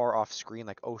very far off screen,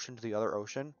 like ocean to the other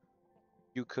ocean,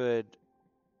 you could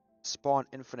spawn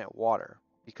infinite water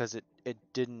because it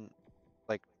didn't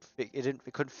like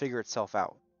it couldn't figure itself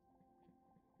out.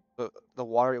 The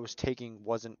water it was taking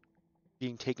wasn't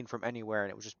being taken from anywhere,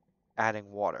 and it was just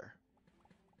adding water.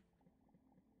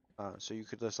 So you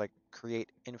could just like create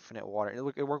infinite water.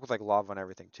 It worked with like lava and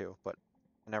everything too, but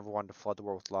I never wanted to flood the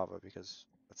world with lava because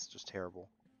that's just terrible.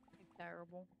 It's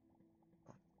terrible.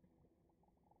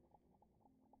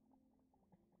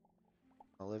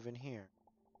 I live in here.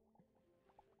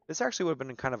 This actually would have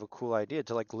been kind of a cool idea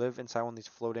to like live inside one of these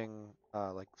floating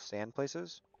like sand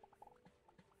places.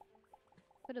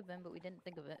 Could have been, but we didn't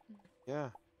think of it. Yeah,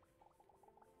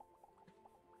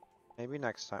 maybe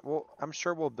next time. Well, I'm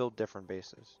sure we'll build different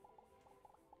bases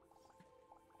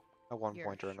at one You're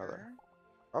point or another.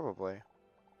 sure? Probably.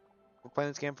 We're playing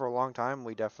this game for a long time.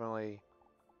 We definitely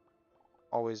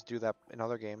always do that in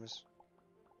other games.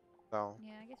 So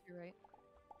Yeah, I guess you're right.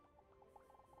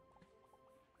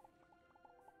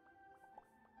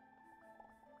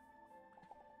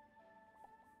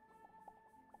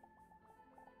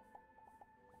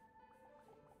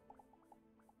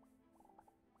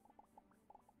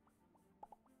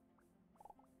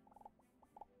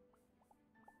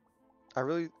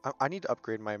 I need to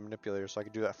upgrade my manipulator so I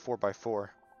can do that 4x4.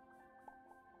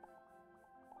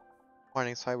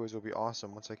 Finding sideways will be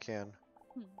awesome once I can.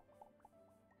 Hmm.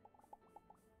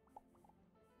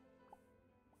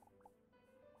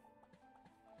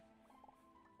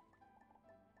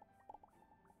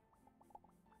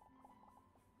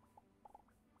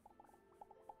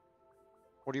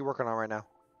 What are you working on right now?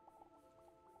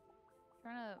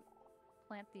 Trying to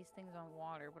plant these things on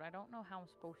water, but I don't know how I'm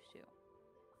supposed to.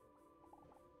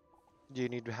 Do you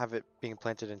need to have it being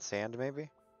planted in sand, maybe?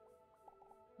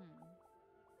 Hmm.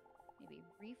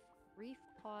 Maybe reef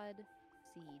pod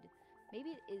seed. Maybe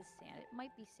it is sand. It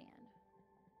might be sand.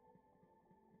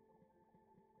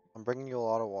 I'm bringing you a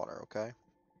lot of water, okay?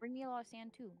 Bring me a lot of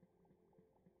sand too.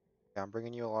 Yeah, I'm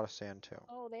bringing you a lot of sand too.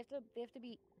 Oh, they have to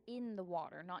be in the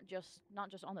water, not just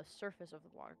on the surface of the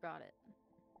water. Got it.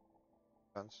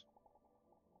 Sense.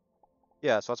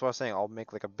 Yeah, so that's what I was saying. I'll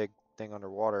make like a big thing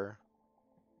underwater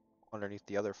underneath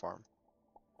the other farm.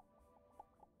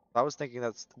 I was thinking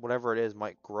that's whatever it is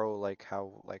might grow like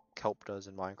how like kelp does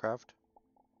in Minecraft,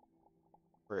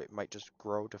 where it might just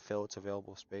grow to fill its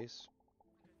available space.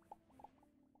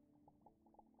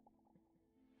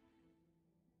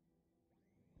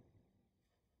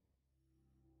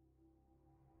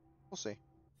 We'll see.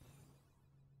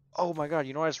 Oh my God,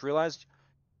 you know what I just realized?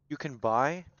 You can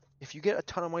buy, if you get a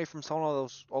ton of money from selling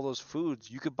all those foods,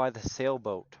 you could buy the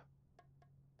sailboat,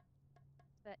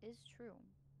 That is true.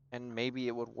 and maybe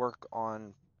it would work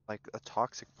on like a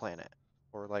toxic planet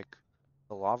or like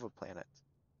the lava planet.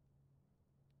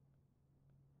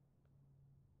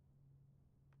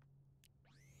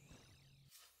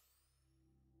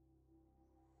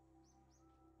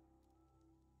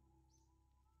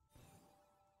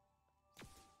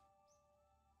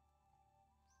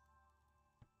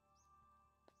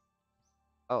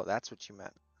 Oh, that's what you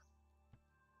meant.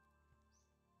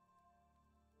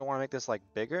 Don't want to make this like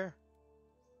bigger?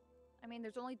 I mean,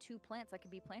 there's only 2 plants that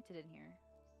can be planted in here.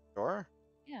 Sure.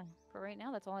 Yeah, for right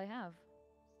now, that's all I have.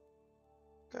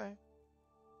 Okay.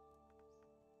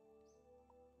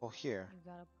 Well, here. You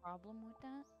got a problem with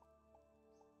that?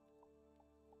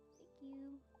 Thank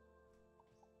you.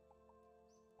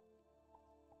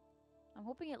 I'm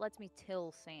hoping it lets me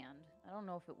till sand. I don't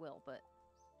know if it will, but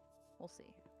we'll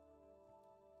see.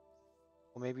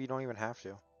 Well, maybe you don't even have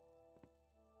to.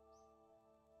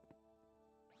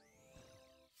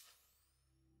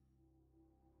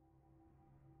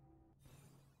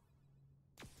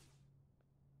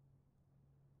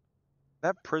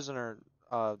 That prisoner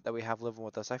that we have living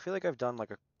with us, I feel like I've done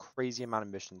like a crazy amount of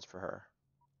missions for her.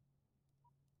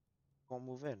 Won't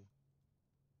move in.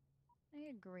 I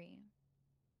agree.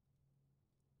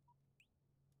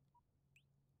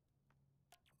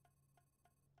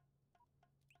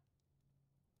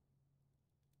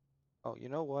 Oh, you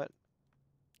know what?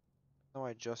 No,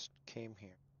 I just came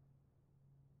here.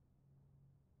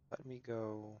 Let me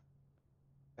go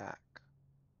back.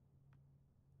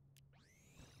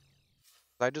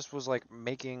 I just was like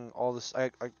making all this.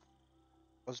 I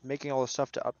was making all the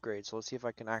stuff to upgrade. So let's see if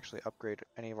I can actually upgrade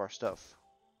any of our stuff.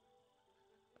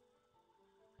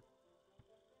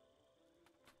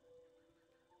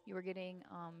 You were getting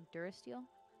Durasteel?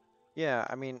 Yeah,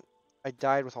 I mean, I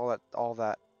died with all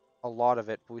that, a lot of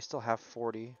it, but we still have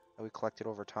 40 that we collected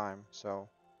over time. So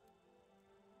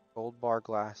gold bar,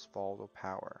 glass, volatile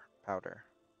powder.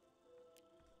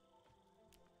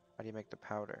 How do you make the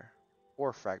powder?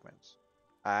 Ore fragments.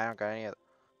 I don't got any of.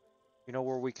 You know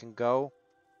where we can go?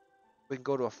 We can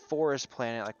go to a forest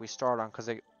planet like we started on, because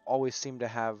they always seem to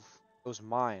have those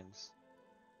mines.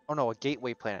 Oh no, a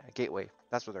gateway planet. A gateway.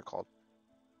 That's what they're called.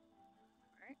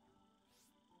 Alright.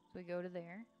 So we go to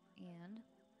there, and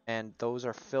And those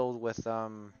are filled with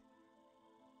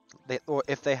they, or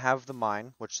if they have the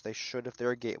mine, which they should if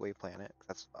they're a gateway planet.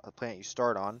 That's a planet you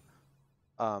start on.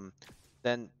 Um,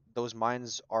 then those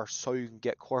mines are so you can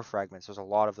get core fragments. There's a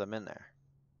lot of them in there.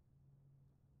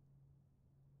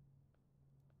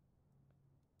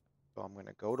 So I'm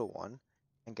gonna go to one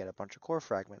and get a bunch of core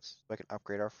fragments so I can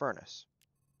upgrade our furnace.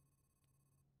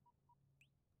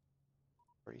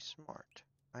 Pretty smart.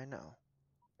 I know.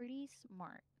 pretty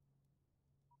smart.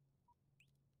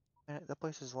 Man, that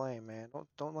place is lame, man.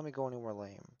 Don't let me go anywhere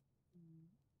lame. Mm.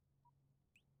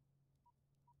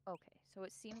 Okay, so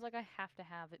it seems like I have to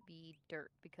have it be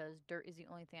dirt because dirt is the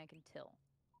only thing I can till.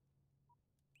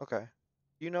 Okay.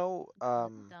 You know, It's a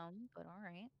little dumb, but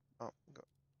alright. oh,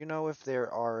 you know if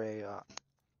there are a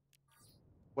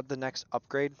what the next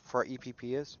upgrade for our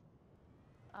EPP is?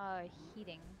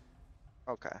 Heating.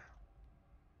 Okay.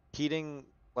 Heating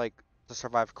like to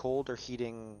survive cold or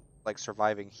heating like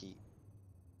surviving heat?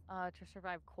 To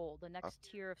survive cold. The Oh, next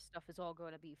tier of stuff is all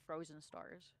going to be frozen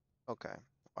stars. okay.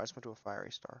 I just went to a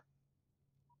fiery star.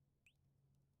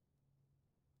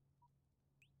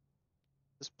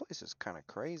 This place is kind of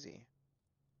crazy.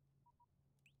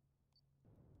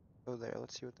 Go there.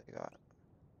 Let's see what they got.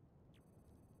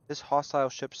 This hostile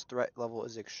ship's threat level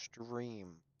is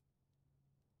extreme.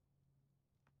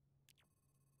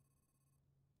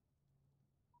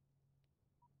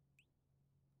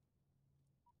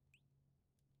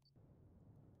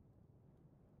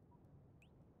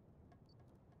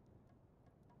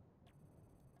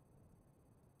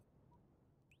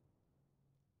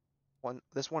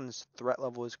 This one's threat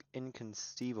level is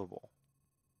inconceivable.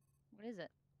 What is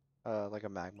it? Like a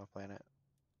magma planet.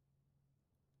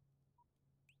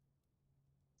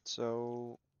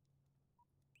 So,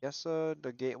 guess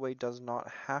the gateway does not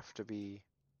have to be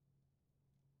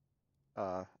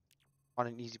uh on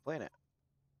an easy planet.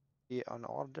 Be on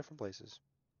a lot of different places.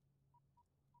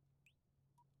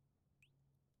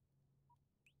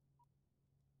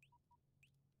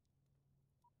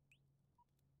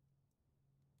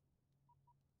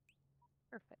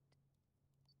 Perfect.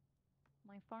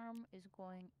 My farm is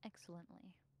going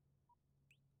excellently.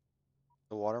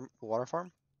 The water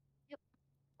farm? Yep.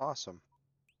 Awesome.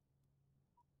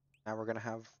 Now we're gonna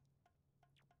have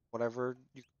whatever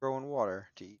you can grow in water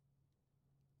to eat.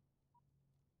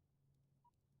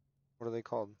 What are they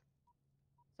called?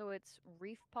 So it's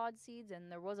reef pod seeds,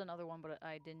 and there was another one, but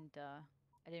I didn't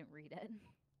read it.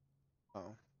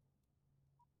 Oh,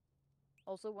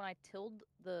 Also, when I tilled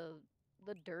the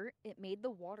dirt, it made the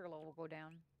water level go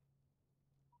down,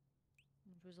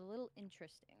 which was a little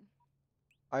interesting.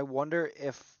 I wonder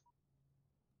if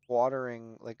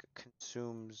watering like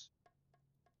consumes.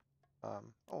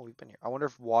 Oh, we've been here. I wonder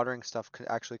if watering stuff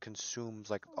actually consumes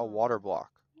like a water Oh,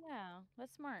 block. yeah,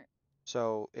 that's smart.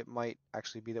 So it might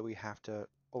actually be that we have to,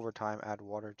 over time, add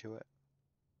water to it.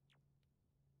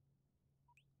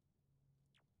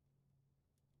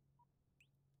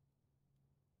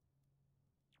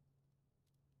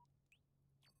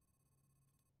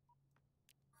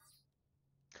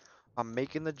 I'm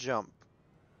making the jump.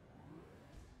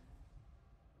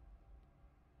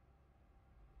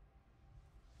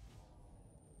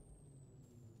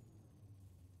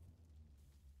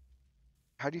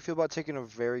 How do you feel about taking a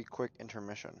very quick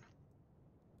intermission?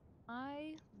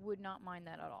 I would not mind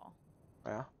that at all.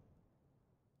 Yeah?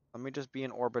 Let me just be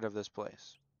in orbit of this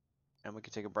place, and we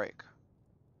can take a break.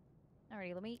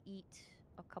 Alrighty, let me eat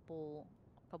a couple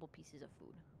pieces of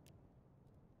food.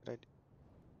 Did I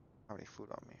have any food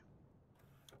on me?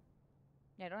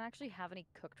 Yeah, I don't actually have any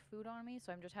cooked food on me,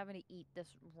 so I'm just having to eat this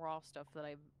raw stuff that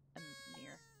I am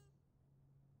near.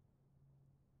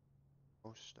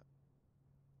 Oh, stuff.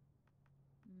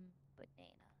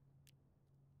 Banana.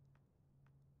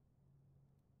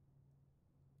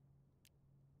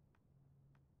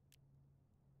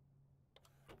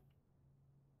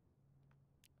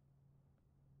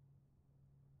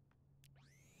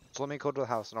 So let me go to the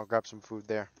house and I'll grab some food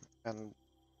there, and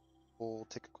we'll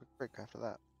take a quick break after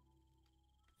that.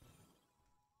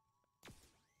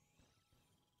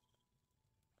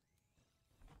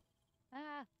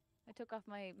 Ah! I took off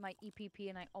my EPP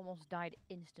and I almost died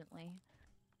instantly.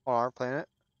 On our planet?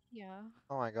 Yeah.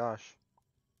 Oh my gosh.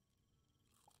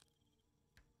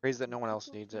 Crazy that no one It's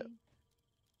else needs it. okay.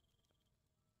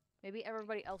 Maybe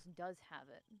everybody else does have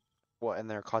it. What, and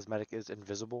their cosmetic is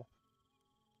invisible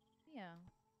Yeah.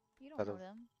 You don't instead know of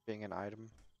them. being an item?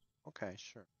 Okay,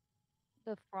 sure.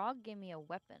 The frog gave me a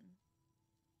weapon.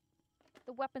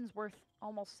 The weapon's worth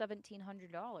almost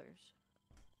 $1,700.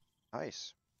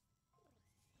 Nice.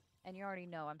 And you already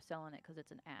know I'm selling it because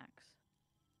it's an axe.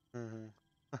 Mm-hmm.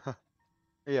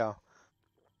 Yeah,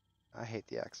 I hate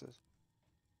the axes.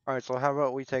 Alright, so how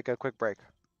about we take a quick break?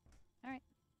 Alright.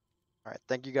 Alright,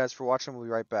 thank you guys for watching. We'll be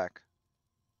right back.